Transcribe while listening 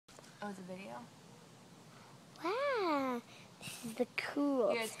Oh, it's a video? Wow. This is the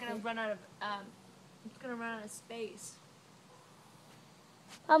cool. Yeah, it's gonna run out of space.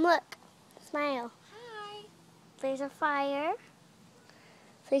 Look. Smile. Hi. There's a fire.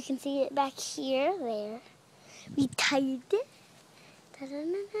 So you can see it back here. There. We tied it.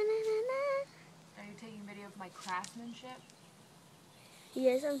 Da-da-na-na-na-na. Are you taking video of my craftsmanship?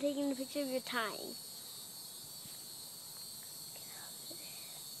 Yes, I'm taking a picture of your tying.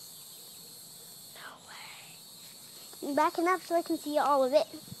 No way. I'm backing up so I can see all of it.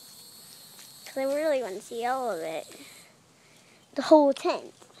 Because I really want to see all of it. The whole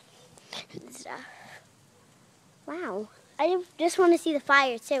tent and stuff. Wow. I just want to see the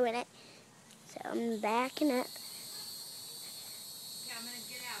fire too in it. So I'm backing up. Okay, I'm gonna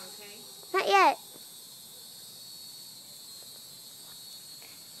get out, okay? Not yet.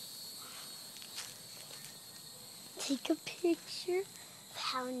 Take a picture of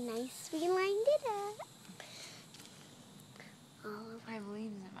how nice we lined it up. I have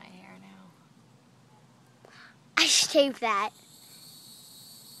leaves in my hair now. I shaved that.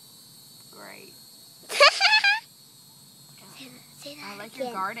 Great. Say that I like again.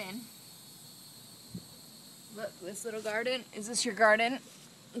 your garden. Look, this little garden. Is this your garden?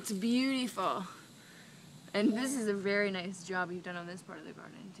 It's beautiful. And this is a very nice job you've done on this part of the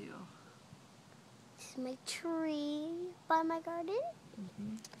garden, too. This is my tree by my garden.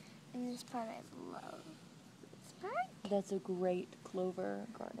 Mm-hmm. And this part I love. This part. That's a great clover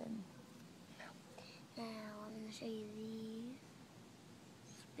garden. Now I'm going to show you these.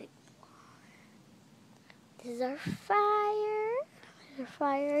 Big. This is our fire. There's our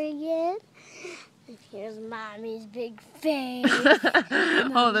fire again. And here's Mommy's big face.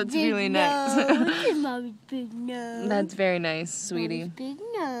 Oh, that's really nice. And Mommy's big nose. That's very nice, sweetie. Mommy's big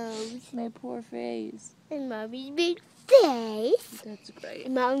nose. My poor face. And Mommy's big face. That's great.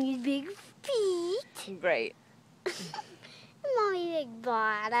 And Mommy's big feet. Great. And Mommy's big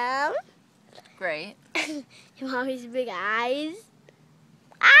bottom. Great. And Mommy's big eyes.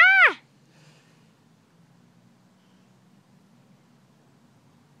 Ah!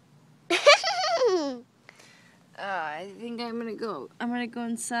 I think I'm gonna go. I'm gonna go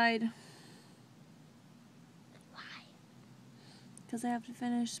inside. Why? Because I have to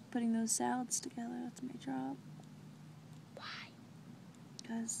finish putting those salads together. That's my job. Why?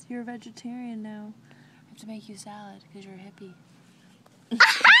 Because you're a vegetarian now. I have to make you salad because you're a hippie.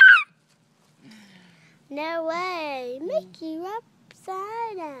 No way. Make you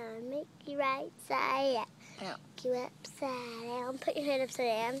upside down. Make you right side up. Yeah. Make you upside down. Put your head upside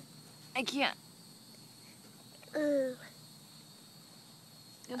down. I can't. Ooh.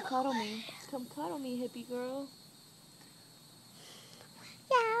 Come cuddle me. Come cuddle me, hippie girl.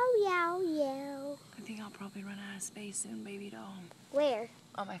 Yow, yow, yow. I think I'll probably run out of space soon, baby doll. Where?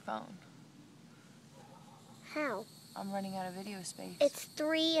 On my phone. How? I'm running out of video space. It's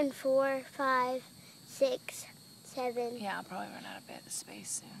 3 and 4, 5, 6, 7. Yeah, I'll probably run out of bit of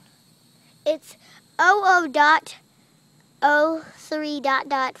space soon. It's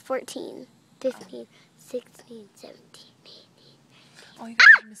 00.03.14, 15, 16, 17, 18. Oh, you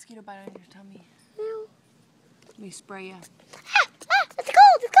got a mosquito bite on your tummy. No. Let me spray you. It's cold, it's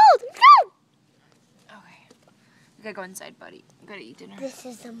cold, it's cold. Okay. We gotta go inside, buddy. We gotta eat dinner. This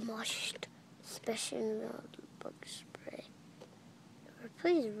is the most special bug spray.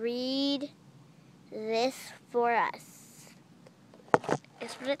 Please read this for us.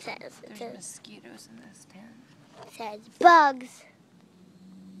 That's what it says. It There's says, mosquitoes in this tent. it says bugs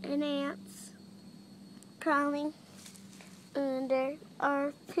and ants crawling under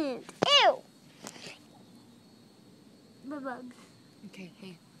our tent. Ew! The bugs. Okay,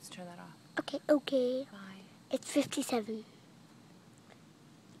 hey, let's turn that off. Okay, okay. Bye. It's 57.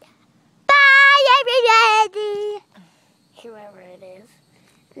 Bye, everybody! Whoever it is.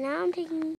 Now I'm taking